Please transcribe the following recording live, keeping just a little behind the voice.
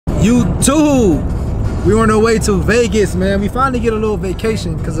YouTube, we were on our way to Vegas, man. We finally get a little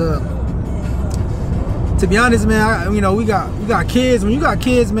vacation because to be honest, man, you know, we got kids. When you got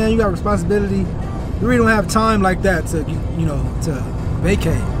kids, man, you got responsibility. You really don't have time like that to to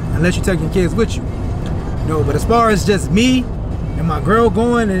vacate unless you're taking kids with you. You know, but as far as just me and my girl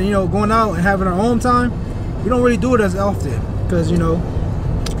going and going out and having our own time, we don't really do it as often because we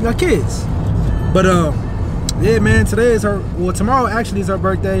got kids. But yeah, man, tomorrow actually is her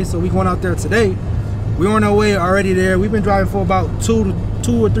birthday, so we going out there today. We're on our way already there. We've been driving for about 2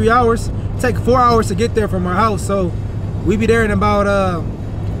 or 3 hours. Take 4 hours to get there from our house, so we be there in about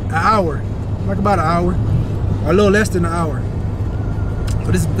an hour, like about an hour, or a little less than an hour.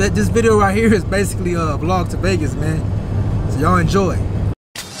 So this video right here is basically a vlog to Vegas, man. So y'all enjoy.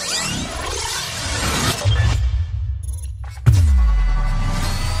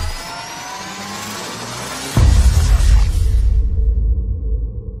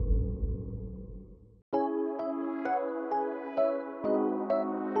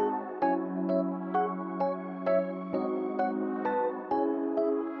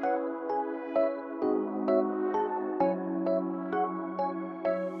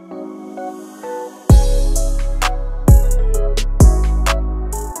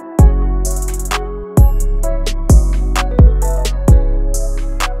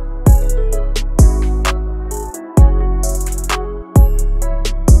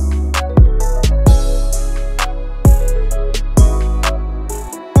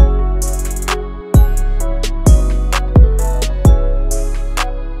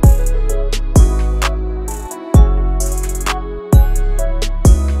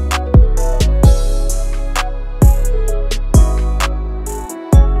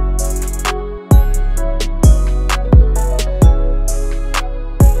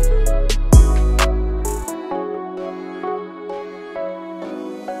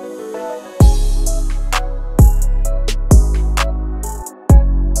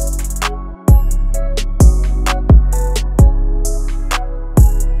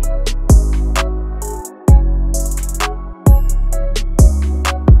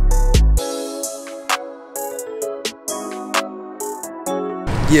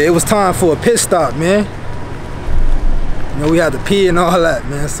 Yeah, it was time for a pit stop, man. We had to pee and all that,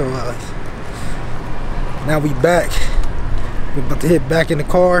 man. So now we back. We're about to hit back in the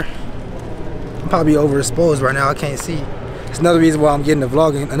car. I'm probably overexposed right now. I can't see. It's another reason why I'm getting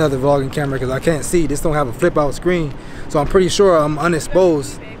another vlogging camera, because I can't see. This don't have a flip out screen, so I'm pretty sure I'm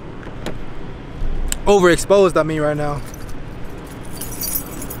unexposed. Overexposed, I mean, right now.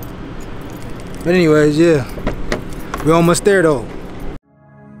 But anyways, yeah, we're almost there though.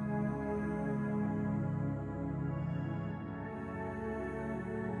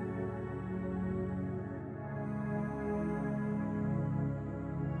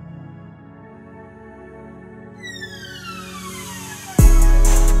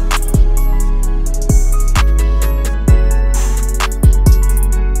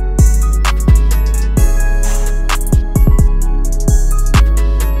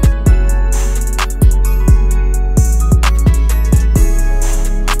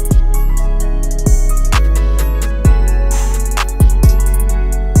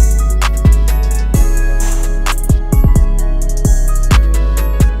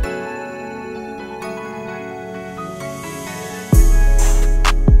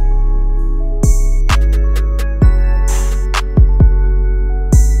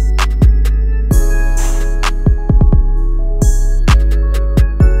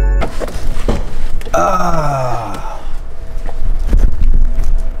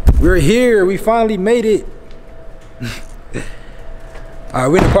 We're here, we finally made it. All right,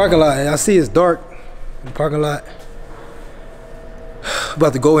 we're in the parking lot. I see it's dark in the parking lot.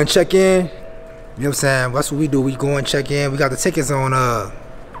 About to go and check in. You know what I'm saying? That's what we do. We go and check in. We got the tickets on our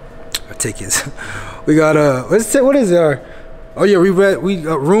tickets. We got what is it? Oh yeah, we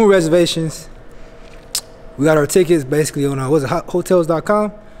got room reservations. We got our tickets basically on what's it,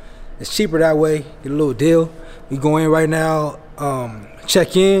 hotels.com. It's cheaper that way. Get a little deal. We go in right now,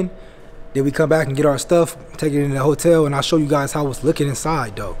 check in, then we come back and get our stuff, take it in the hotel, and I'll show you guys how it's looking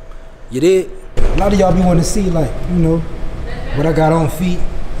inside though. You did? A lot of y'all be wanting to see, like, what I got on feet.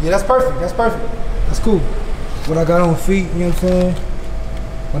 Yeah, that's perfect. That's perfect. That's cool. What I got on feet, you know what I'm saying?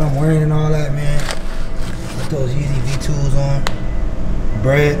 What I'm wearing and all that, man. Got those Yeezy V2s on.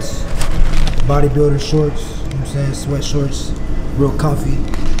 Breads, bodybuilder shorts, you know what I'm saying? Sweat shorts, real comfy. You know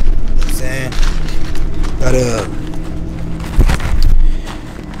what I'm saying? Got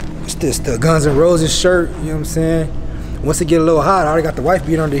what's this? The Guns N' Roses shirt, you know what I'm saying? Once it get a little hot, I already got the wife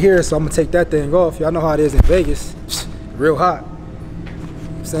beater under here, so I'm gonna take that thing off. Y'all know how it is in Vegas. Real hot. You know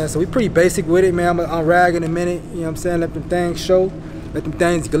what I'm saying? So we pretty basic with it, man. I'm rag in a minute, you know what I'm saying? Let them things show, let them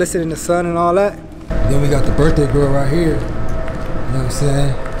things glisten in the sun and all that. Then we got the birthday girl right here, you know what I'm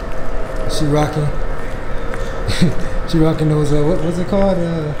saying? She rocking, she rocking those, what's it called?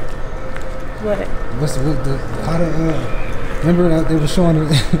 What? How to, remember that they were showing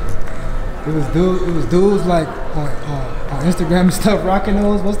it, it was dudes like on Instagram and stuff rocking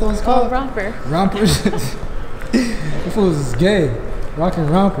those, what's those called? Oh, romper. Rompers. This fools is gay. Rocking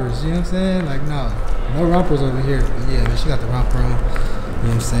rompers, you know what I'm saying? Like, no rompers over here. But yeah, man, she got the romper on. You know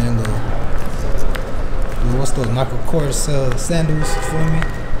what I'm saying? Little what's those Michael Kors sandals for me?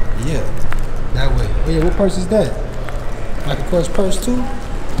 Yeah, that way. Oh yeah, what purse is that? Michael Kors purse too?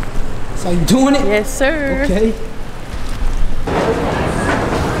 That's how you doing it? Yes, sir. Okay.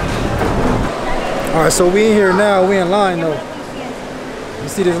 All right, so we in here now. We in line though. You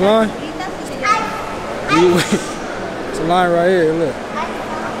see this line? It's a line right here, look.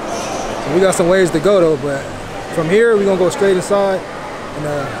 So we got some ways to go though, but from here we're gonna go straight inside. And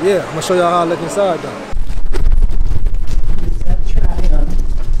yeah, I'm gonna show y'all how I look inside though.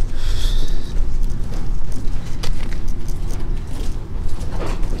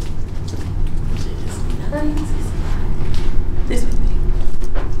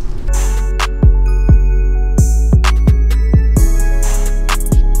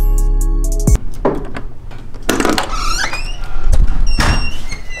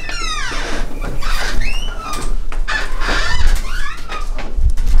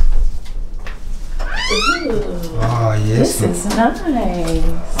 Oh yes. This is nice.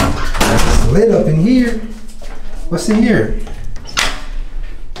 It's lit up in here. What's in here?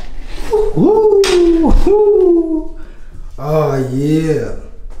 Ooh, ooh. Oh yeah.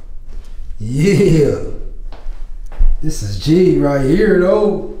 Yeah. This is G right here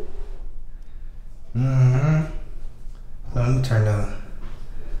though. Mm-hmm. Let me turn the.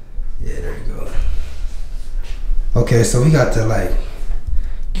 Yeah, there you go. Okay, so we got the like.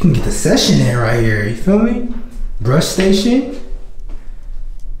 You can get the session in right here, you feel me? Brush station. You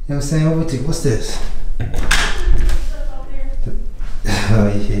know what I'm saying? What's this? Oh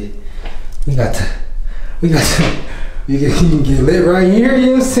yeah. You can get lit right here, you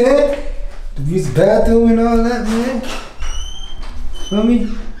know what I'm saying? The use bathroom and all that, man. Feel me?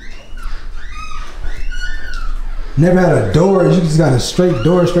 Never had a door, you just got a straight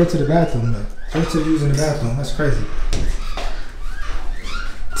door straight to the bathroom though. Straight to using the bathroom, that's crazy.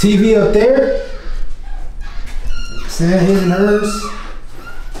 TV up there. Sand, his and hers.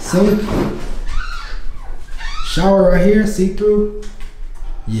 Sink. Shower right here, see-through.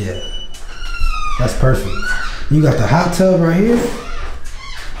 Yeah. That's perfect. You got the hot tub right here.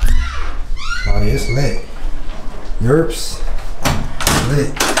 Oh yeah, it's lit. Yerps.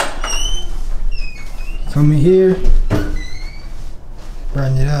 Lit. Come in here.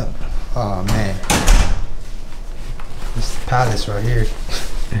 Burn it up. Oh man. This is the palace right here.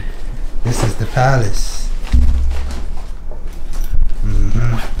 This is the palace.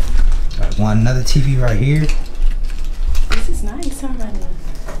 Mm-hmm. Got another TV right here. This is nice, huh, honey?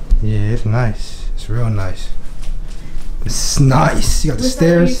 Yeah, it's nice. It's real nice. It's nice. You got the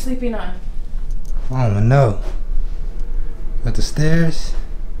stairs. What are you sleeping on? I don't know. Got the stairs.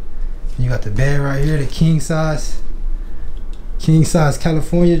 You got the bed right here, the king size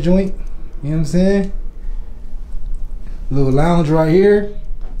California joint. You know what I'm saying? Little lounge right here.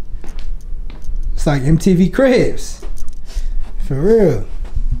 It's like MTV Cribs. For real.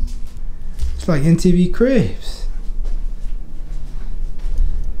 It's like MTV Cribs.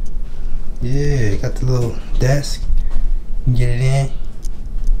 Yeah, got the little desk. You can get it in.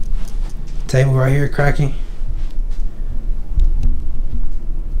 Table right here cracking.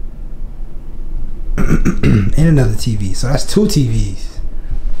 And another TV. So that's 2 TVs.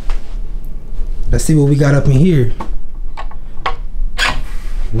 Let's see what we got up in here.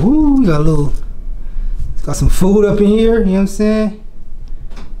 Woo, we got a little. Got some food up in here, you know what I'm saying?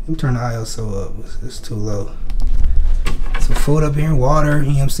 Let me turn the ISO up, it's too low. Some food up here, water, you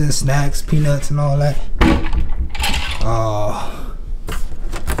know what I'm saying? Snacks, peanuts and all that. Oh,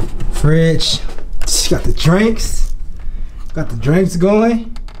 fridge. She got the drinks. Got the drinks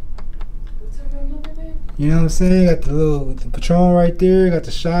going. You know what I'm saying? Got the Patron right there, got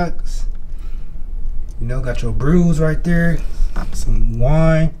the shots. You know, got your brews right there. Some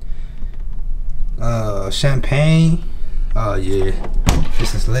wine. Champagne. Oh yeah,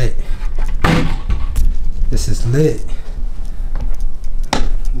 this is lit. This is lit.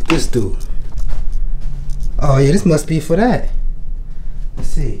 What this do? Oh yeah, this must be for that. Let's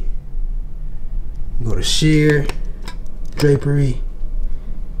see. Go to sheer, drapery.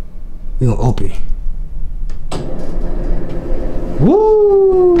 We gonna open it.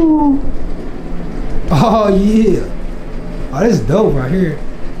 Woo! Oh yeah! Oh, this is dope right here.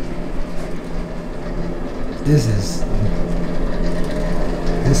 This is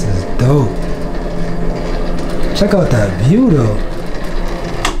dope. Check out that view though.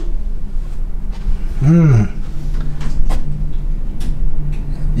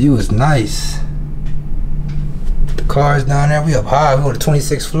 View is nice. The cars down there. We up high. We on the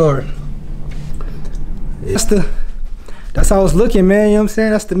 26th floor. That's how I was looking, man. You know what I'm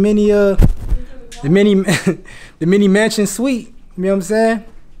saying? That's the mini mansion suite. You know what I'm saying?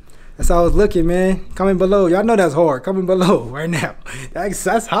 That's how I was looking, man. Comment below. Y'all know that's hard. Comment below right now.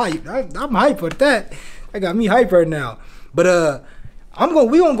 That's hype. I'm hype with that. That got me hype right now. But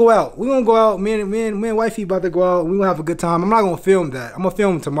we gonna go out. We gonna go out. Me and wifey about to go out. We gonna have a good time. I'm not gonna film that. I'm gonna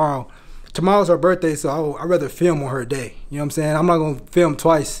film tomorrow. Tomorrow's her birthday, so I'd rather film on her day. You know what I'm saying? I'm not gonna film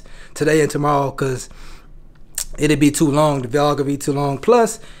twice, today and tomorrow, because it'd be too long. The vlog would be too long.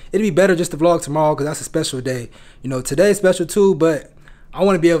 Plus, it'd be better just to vlog tomorrow because that's a special day. You know, today's special too, but I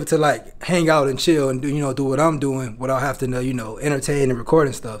want to be able to like hang out and chill and do what I'm doing without having to, entertain and record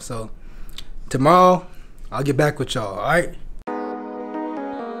and stuff. So tomorrow, I'll get back with y'all, all right?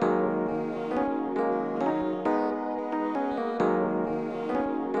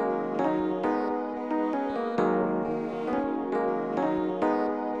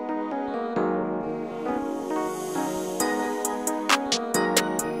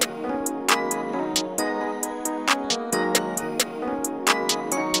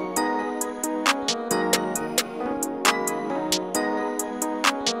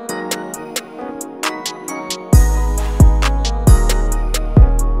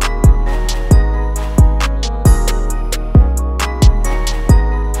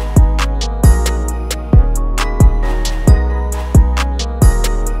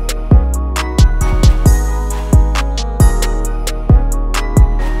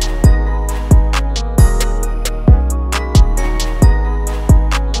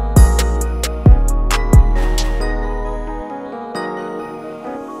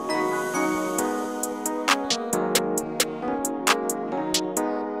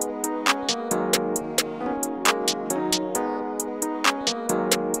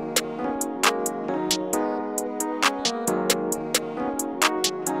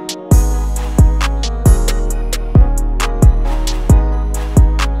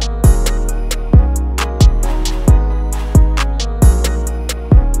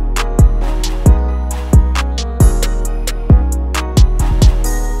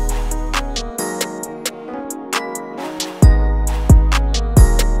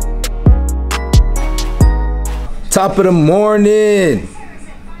 Top of the morning.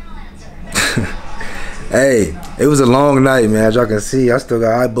 Hey, it was a long night, man. As y'all can see, I still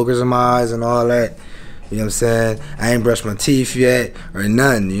got eye boogers in my eyes and all that. You know what I'm saying? I ain't brushed my teeth yet or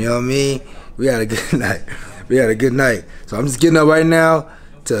nothing. You know what I mean? We had a good night. We had a good night. So I'm just getting up right now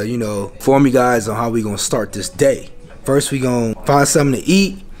to, inform you guys on how we gonna start this day. First, we gonna find something to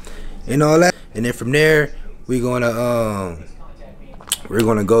eat and all that, and then from there, we're gonna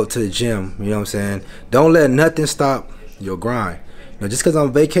go to the gym. You know what I'm saying? Don't let nothing stop your grind. Just because I'm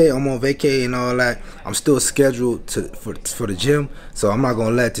on vacay and all that, I'm still scheduled for the gym, so I'm not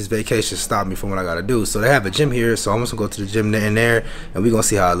gonna let this vacation stop me from what I gotta do. So they have a gym here, so I'm just gonna go to the gym there, and we're gonna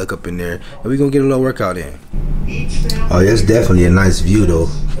see how I look up in there, and we're gonna get a little workout in. Oh, yeah, it's definitely a nice view though,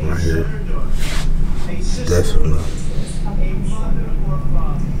 right here. Definitely.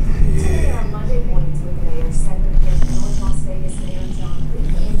 Yeah.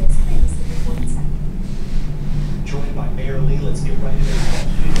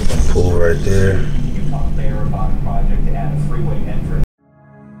 Pool right there.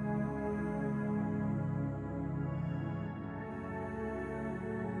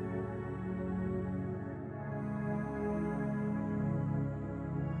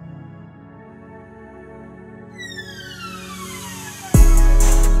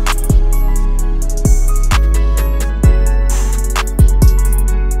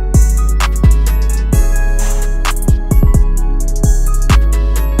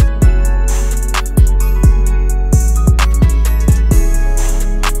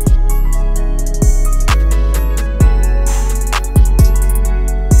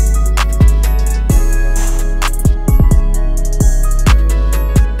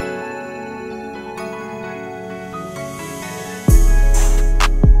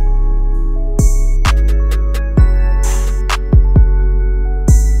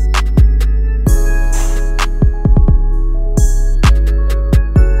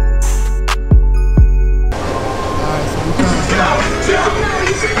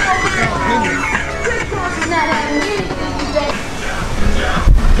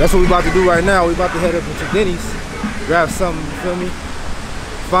 That's what we about to do right now. We about to head up into Denny's, grab something, you feel me?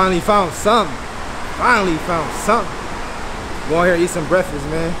 Finally found something. Go on here and eat some breakfast,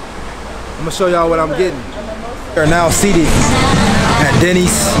 man. I'm gonna show y'all what I'm getting. We are now seated at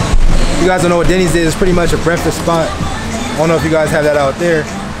Denny's. You guys don't know what Denny's is. It's pretty much a breakfast spot. I don't know if you guys have that out there.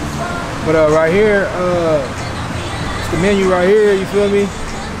 But right here, it's the menu right here, you feel me?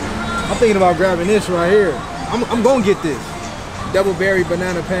 I'm thinking about grabbing this right here. I'm gonna get this. Double berry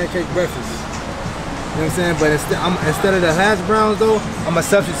banana pancake breakfast. You know what I'm saying? But instead of the hash browns though, I'm gonna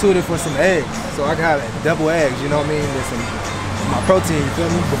substitute it for some eggs. So I can have double eggs, you know what I mean? There's some my protein, you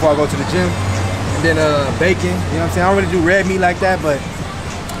feel me? Before I go to the gym. And then bacon, you know what I'm saying? I don't really do red meat like that, but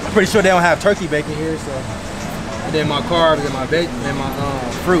I'm pretty sure they don't have turkey bacon here, so. And then my carbs and my bacon and my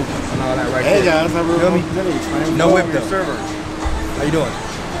fruit and all that right there. Hey guys, I'm No whip though. Server. How you doing?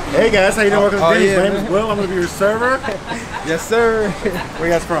 Hey guys, how you doing? Welcome to Denny's. Yeah, My name is Will. I'm gonna be your server. Yes, sir. Where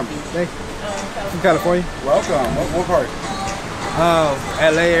you guys from? Thank you. From California. Welcome. What part?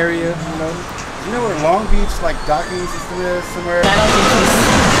 LA area, you know. You know where Long Beach, like docking system is somewhere? I don't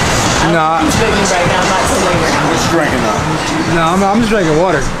think Nah. he's drinking right now. I'm not familiar. What you drinking now? No, I'm just drinking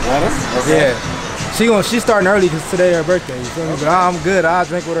water. Water? Okay. Yeah. She's starting early because today her birthday, you feel me? But I'm good. I'll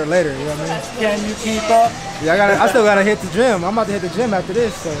drink with her later, you know what I mean? Can you keep up? Yeah, I still gotta hit the gym. I'm about to hit the gym after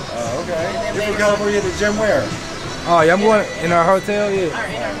this, so. Okay. You're from California, the gym where? Oh yeah, I'm going in our hotel, yeah. Or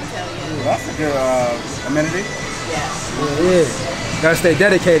in our hotel, yeah. Ooh, that's a good amenity. Yeah. Yeah. Gotta stay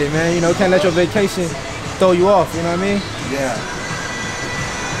dedicated, man. You know, can't let your vacation throw you off, you know what I mean? Yeah.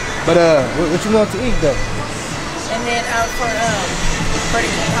 But what you want to eat though? And then for the I'll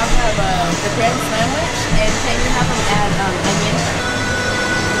have the bread sandwich, and can you have them add onion?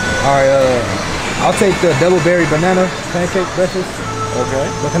 All right, I'll take the double berry banana pancake breakfast. Okay.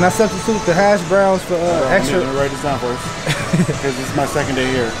 But can I substitute the hash browns for extra? Let me write this down first. Because this is my second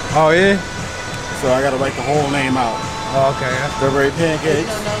day here. Oh yeah? So I gotta write the whole name out. Oh, okay. Strawberry pancakes.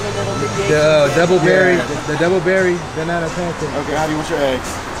 The double berry, the double berry banana pancake. Okay, how do you want your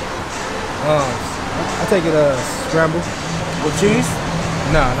eggs? I take it scrambled. With cheese?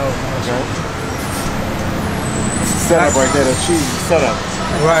 No. Okay. Setup right there, the cheese setup.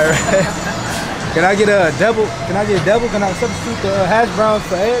 Right. Can I get a double? Can I substitute the hash browns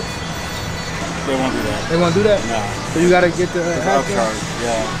for eggs? They won't do that. They won't do that? No. So you gotta get the hash browns? Upcharge,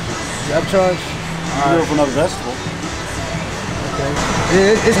 yeah. The upcharge? You do it for another vegetable. Okay.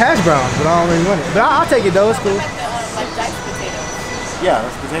 It's hash browns, but I don't really want it. But I'll take it though, it's cool. Like diced potatoes. Yeah,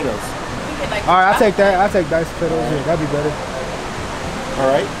 that's potatoes. Alright, I'll take that. I'll take diced potatoes. Yeah, that'd be better.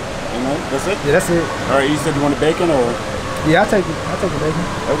 Alright. And then, that's it? Yeah, that's it. Alright, you said you wanted bacon or? Yeah, I'll take it. I'll take the bacon.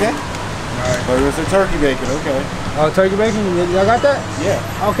 Okay. Alright. But it was a turkey bacon, okay. Oh, turkey bacon? Y'all got that? Yeah.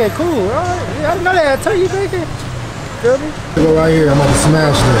 Okay, cool. Alright. Yeah, I didn't know they had turkey bacon. Feel me? Go right here. I'm about to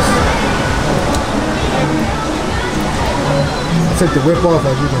smash this. I took the whip off,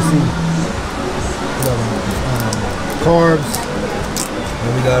 as you can see. We got carbs,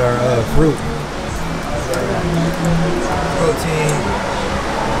 and we got our fruit. Protein.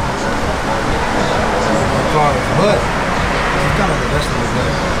 Carbs, but it's kind of the vegetable.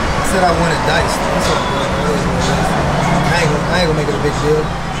 I said I wanted diced. That's what I ain't gonna make it a big deal.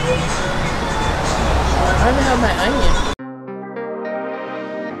 I don't have my onion.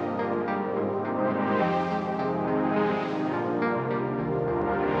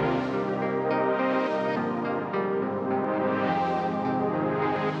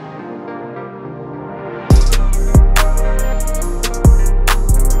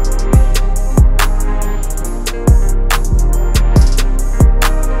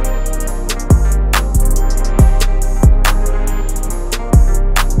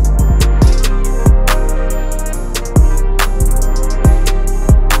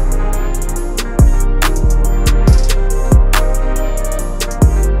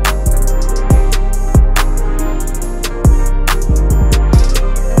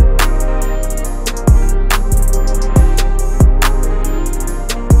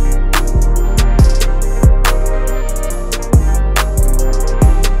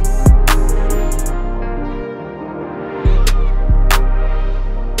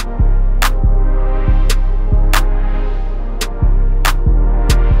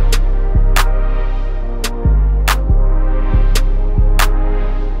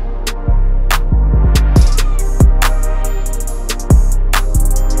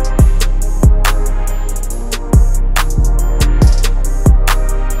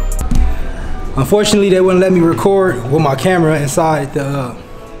 Unfortunately, they wouldn't let me record with my camera inside the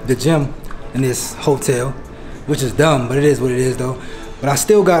gym in this hotel, which is dumb, but it is what it is though. But I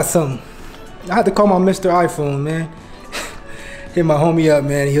still got some. I had to call my Mr. iPhone, man. hit my homie up,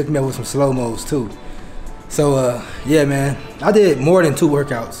 man. He hooked me up with some slow-mos too. So yeah, man, I did more than 2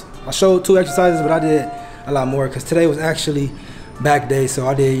 workouts. I showed 2 exercises, but I did a lot more because today was actually back day. So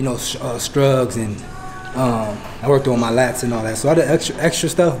I did, you know, strugs and I worked on my lats and all that. So I did extra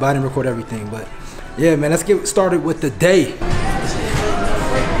stuff, but I didn't record everything. But yeah, man, let's get started with the day.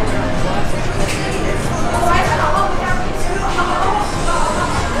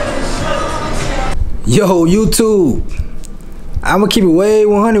 Yo, YouTube, I'm gonna keep it way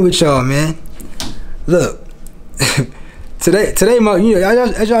 100 with y'all, man. Look, today, my, you know,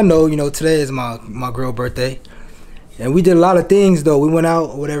 as y'all know, you know, today is my girl birthday, and we did a lot of things though. We went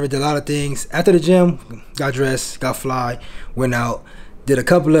out, or whatever, did a lot of things after the gym. Got dressed, got fly, went out, did a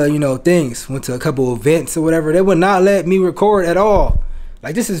couple of, you know, things. Went to a couple events or whatever. They would not let me record at all.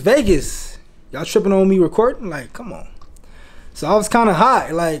 Like, this is Vegas. Y'all tripping on me recording? Like, come on. So I was kind of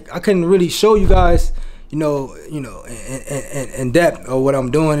hot. Like, I couldn't really show you guys, you know, in depth of what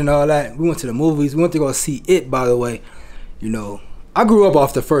I'm doing and all that. We went to the movies. We went to go see It, by the way. You know, I grew up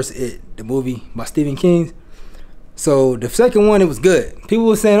off the first It, the movie by Stephen King. So the second one, it was good. People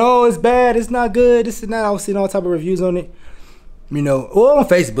were saying, oh, it's bad, it's not good, this and that. I was seeing all type of reviews on it. You know, well, on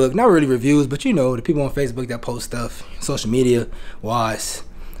Facebook, not really reviews, but you know, the people on Facebook that post stuff, social media wise.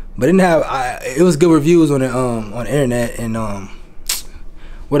 But it didn't have, it was good reviews on the internet, and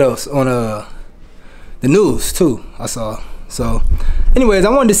what else? On the news too, I saw. So anyways, I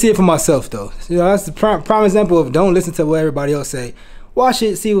wanted to see it for myself though. You know, that's the prime example of don't listen to what everybody else say. Watch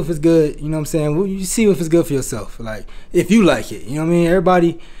it, see if it's good, you know what I'm saying? Well, you see if it's good for yourself, like if you like it, you know what I mean?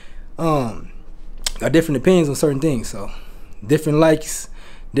 Everybody got different opinions on certain things, so different likes,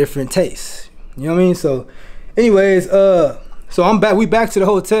 different tastes, you know what I mean? So anyways, so I'm back, we back to the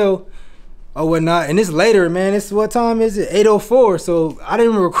hotel or whatnot, and it's later, man. It's, what time is it? 8:04. So I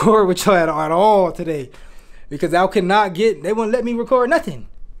didn't even record with y'all at all today because I could not get, they wouldn't let me record nothing.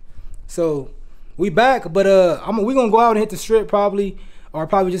 So we back, but we gonna go out and hit the strip probably, or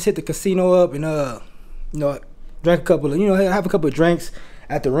probably just hit the casino up and you know, drink a couple of, you know, have a couple of drinks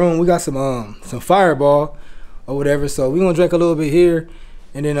at the room. We got some Fireball or whatever, so we gonna drink a little bit here,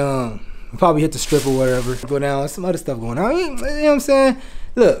 and then we'll probably hit the strip or whatever. Go down, some other stuff going on. You know what I'm saying?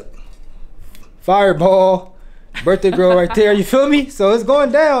 Look, Fireball, birthday girl right there, you feel me? So it's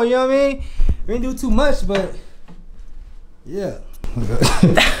going down, you know what I mean? We didn't do too much, but yeah.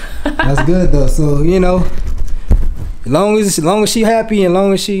 That's good though. So, you know, as long as she happy, and as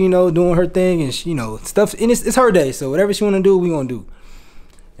long as she, you know, doing her thing, and she, you know, stuff, and it's her day, so whatever she wanna do, we gonna do.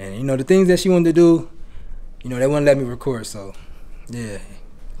 And you know, the things that she wanted to do, you know, they wouldn't let me record, so yeah.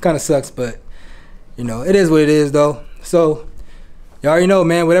 Kinda sucks, but you know, it is what it is though. So y'all already know,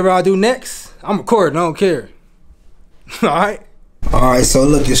 man, whatever I do next, I'm recording, I don't care. Alright? Alright, so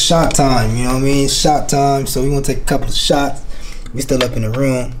look, it's shot time, you know what I mean? Shot time, so we gonna take a couple of shots. We still up in the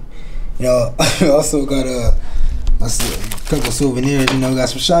room. You know, I also got a couple of souvenirs, you know, got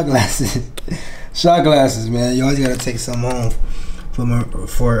some shot glasses. Shot glasses, man. You always gotta take some home for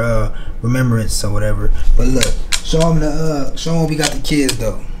remembrance or whatever. But look, show them what we got the kids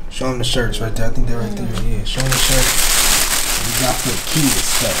though. Show them the shirts right there. I think they're right there. Yeah, show them the shirts we got for the kids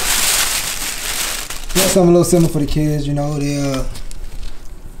stuff. Yeah, something a little simple for the kids, you know. They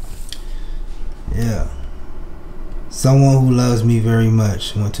yeah. Someone who loves me very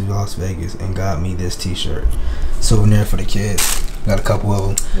much went to Las Vegas and got me this t-shirt. Souvenir for the kids. Got a couple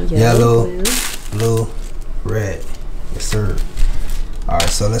of them. Yellow, blue, red. Yes, sir. Alright,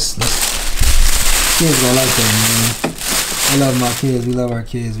 so let's kids gonna like that, man. I love my kids. We love our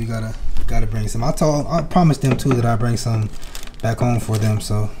kids. We gotta bring some. I promised them too that I bring some back home for them,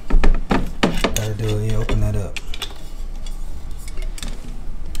 so gotta do it. Yeah, open that up.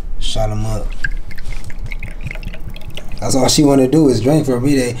 Shot them up. That's all she want to do is drink for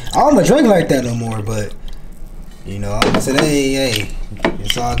me. I don't want to drink like that no more, but you know, today, hey,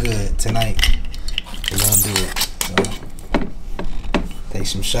 it's all good. Tonight, we're gonna do it. So, take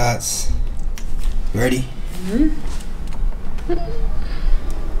some shots. Ready? Mm-hmm.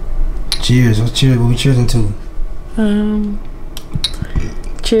 Cheers. What are we cheersing to?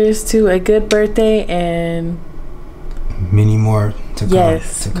 Cheers to a good birthday and many more to come.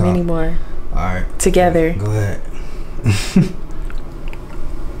 Yes, many more. All right. Together. Go ahead.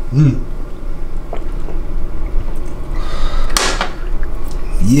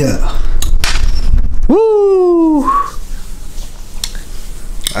 Yeah. Woo!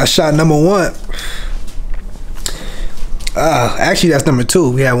 I shot number 1. Actually that's number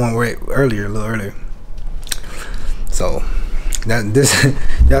 2. We had one right earlier, a little earlier. So this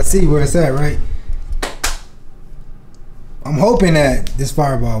y'all see where it's at, right? I'm hoping that this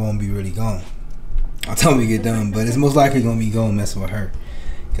Fireball won't be really gone. I told me to get done, but it's most likely gonna be going messing with her,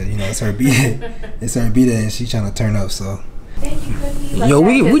 cause you know it's her B-Day, and she trying to turn up. So, yo,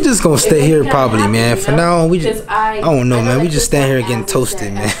 we just gonna stay here probably, man. For now, we just I don't know, man. We just stand here getting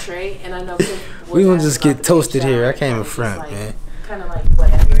toasted, man. We gonna just get toasted here. I can't even front, man. Kind of like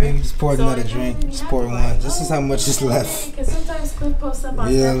whatever. We just poured another drink. Just poured one. This is how much is left. Because sometimes Cliff posts up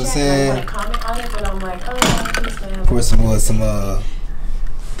on You know what I'm saying? and I comment on it, but I'm like, oh, I understand. Pour some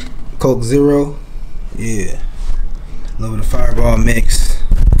Coke Zero. Yeah. A little bit of Fireball mix.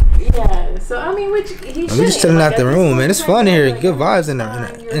 Yeah. So I mean, we just chilling out the room, man. It's fun here. Good vibes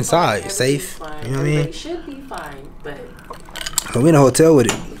inside. Safe. You know what I mean? It should be fine, but. So we in a hotel with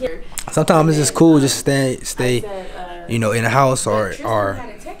it. Sometimes it's just cool just stay, you know, in a house or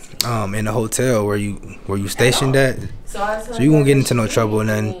in a hotel where you stationed at. So you won't get into no trouble, and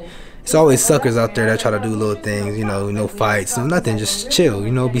then it's always suckers out there that try to do little things, you know, no fights, no nothing, just chill,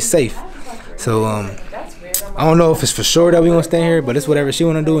 you know, be safe. So I don't know if it's for sure that we gonna stay here, but it's whatever she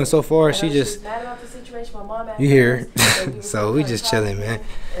wanna do, and so far she just you here, so we just chilling, man.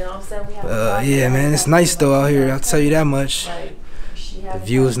 Yeah, man, it's nice though out here. I'll tell you that much. The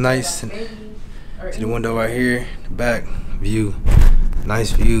view is nice. See the window right here, the back view,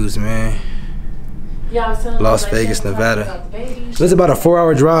 nice views, man. Las Vegas, Nevada. It's about a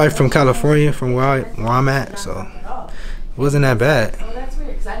 4-hour drive from California, from where I'm at, so it wasn't that bad.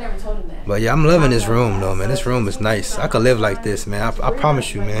 But yeah, I'm loving this room though, man. This room is nice. I could live like this, man. I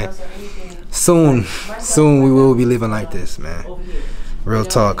promise you, man. Soon we will be living like this, man. Real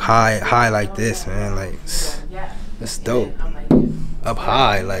talk, high like this, man. Like, it's dope. Up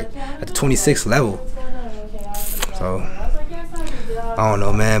high, like at the 26th level. So I don't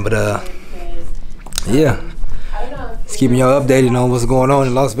know, man, but yeah, just keeping y'all updated on what's going on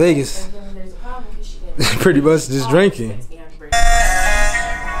in Las Vegas. Pretty much just drinking.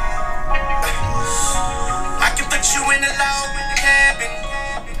 I can put you in a log cabin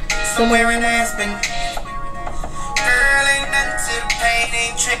somewhere in Aspen. Girl, ain't nothing to the pain,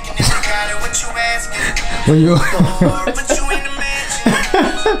 ain't tricking if you got it, what you asking? When you Put you in a mansion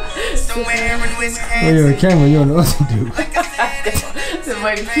somewhere in Wisconsin. when you're on camera, you don't know what to do.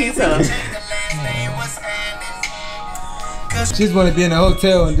 Somebody pizza. She just want to be in a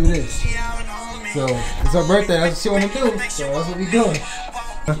hotel and do this. So it's her birthday. That's what she want to do. So that's what we doing.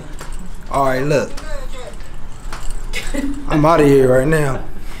 All right, look. I'm out of here right now.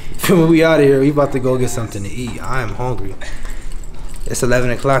 We out of here. We about to go get something to eat. I am hungry. It's 11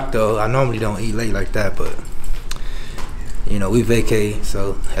 o'clock though. I normally don't eat late like that, but you know we vacay.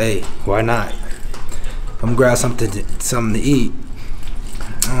 So hey, why not? I'm gonna grab something to eat.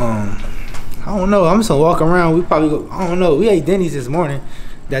 I don't know. I'm just gonna walk around. We probably go. I don't know. We ate Denny's this morning.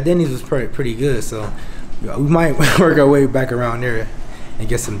 That Denny's was pretty good. So we might work our way back around there and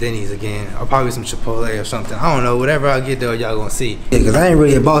get some Denny's again, or probably some Chipotle or something. I don't know. Whatever I get there, y'all gonna see. Yeah, cause I ain't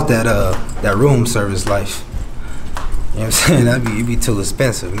really about that room service life. You know what I'm saying? It'd be too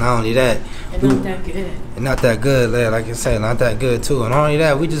expensive. Not only that, And not that good. and not that good. Like I said, not that good too. And not only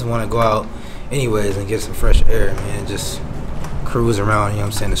that, we just want to go out anyways and get some fresh air, man. And just cruise around. You know what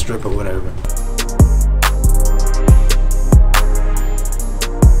I'm saying? The strip or whatever.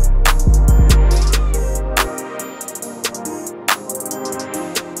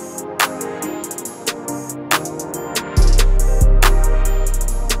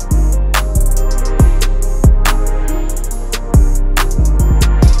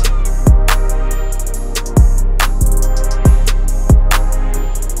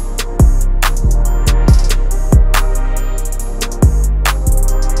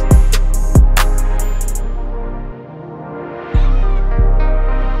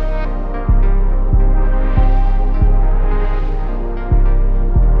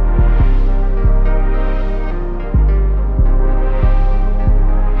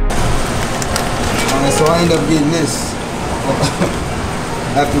 So I end up getting this.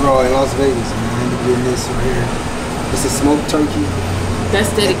 After all, in Las Vegas, man, I end up getting this right here. It's a smoked turkey.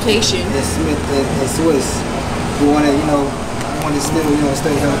 That's dedication. It's Smith and Swiss. We want to, still,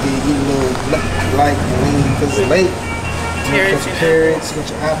 stay healthy, eat a little light and lean because it's late. You got your carrots, you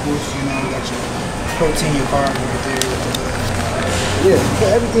got your apples, you got your protein, your carbs right there. Yeah, you got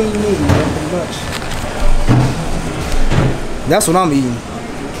everything you need, man, pretty much. That's what I'm eating.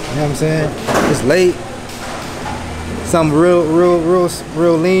 You know what I'm saying? It's late. Something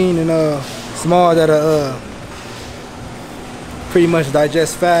real lean and small that pretty much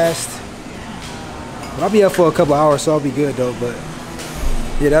digest fast. But I'll be up for a couple hours, so I'll be good though. But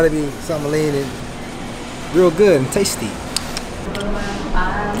yeah, that'll be something lean and real good and tasty.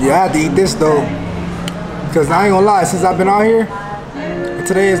 Yeah, I had to eat this though, because I ain't gonna lie, since I've been out here,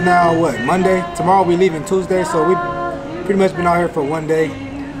 Today is now what, Monday? Tomorrow we leaving Tuesday, so we pretty much been out here for 1 day.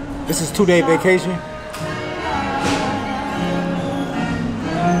 This is 2-day vacation.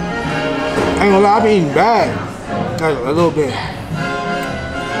 I ain't gonna lie, I've been eating bad, like a little bit.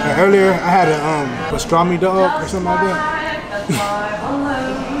 Like earlier, I had a pastrami dog or something like that.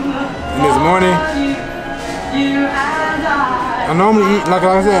 And this morning, I normally eat, like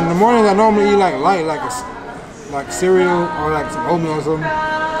I said, in the mornings I normally eat like light, like cereal or like some oatmeal or something.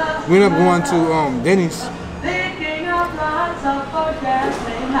 We ended up going to Denny's,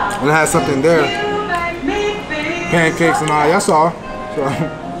 and I had something there, pancakes and all. Y'all saw.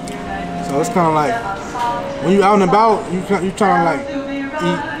 So it's kind of like when you out and about, you trying to like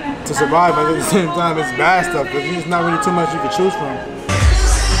eat to survive, but at the same time it's bad stuff because there's not really too much you can choose from.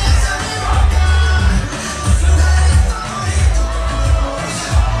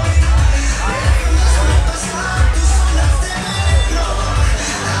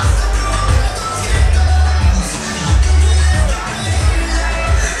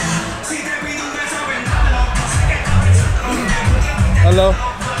 Hello.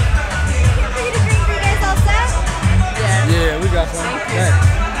 Yeah, we got some. Yeah.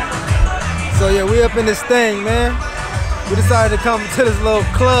 So yeah, we up in this thing, man. We decided to come to this little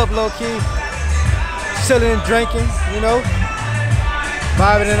club, low key, chilling and drinking, you know,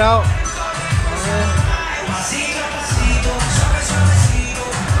 vibing it out.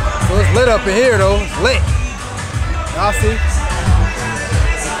 So it's lit up in here though. It's lit. Y'all see?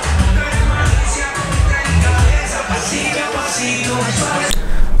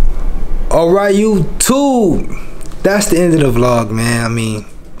 Alright, YouTube. That's the end of the vlog, man. I mean,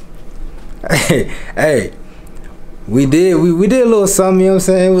 hey, we did a little something, you know what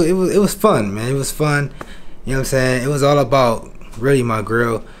I'm saying? It was fun, man. It was fun. You know what I'm saying? It was all about really my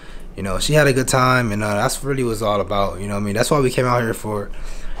girl. You know, she had a good time, and that's really what it's all about. You know what I mean? That's why we came out here for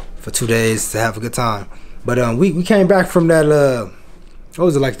 2 days to have a good time. But we came back from that what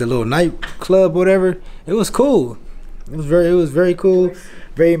was it, like the little nightclub, whatever. It was cool. It was very cool,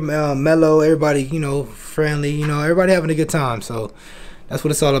 very mellow. Everybody, you know, friendly. You know, everybody having a good time. So that's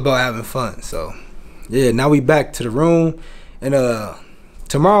what it's all about, having fun. So yeah, now we back to the room, and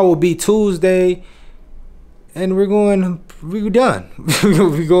tomorrow will be Tuesday, and we're done. we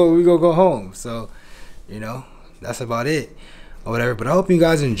go home. So you know, that's about it or whatever. But I hope you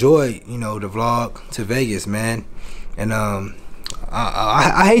guys enjoy, you know, the vlog to Vegas, man. And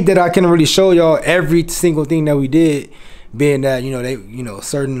I hate that I can't really show y'all every single thing that we did, being that, you know,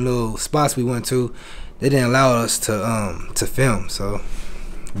 certain little spots we went to, they didn't allow us to film. So,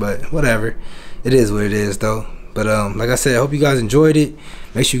 but whatever, it is what it is though. But like I said, I hope you guys enjoyed it.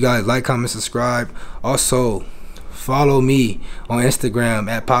 Make sure you guys like, comment, subscribe. Also follow me on Instagram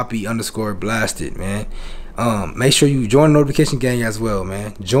at Poppy_blasted, man. Make sure you join the notification gang as well,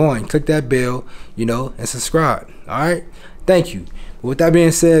 man. Join, click that bell, you know, and subscribe. All right, thank you. But with that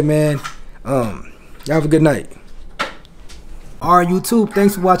being said, man, y'all have a good night. All right, YouTube,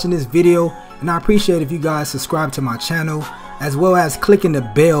 thanks for watching this video, and I appreciate if you guys subscribe to my channel, as well as clicking the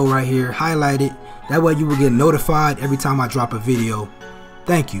bell right here, highlight it. That way you will get notified every time I drop a video.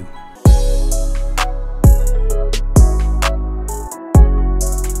 Thank you.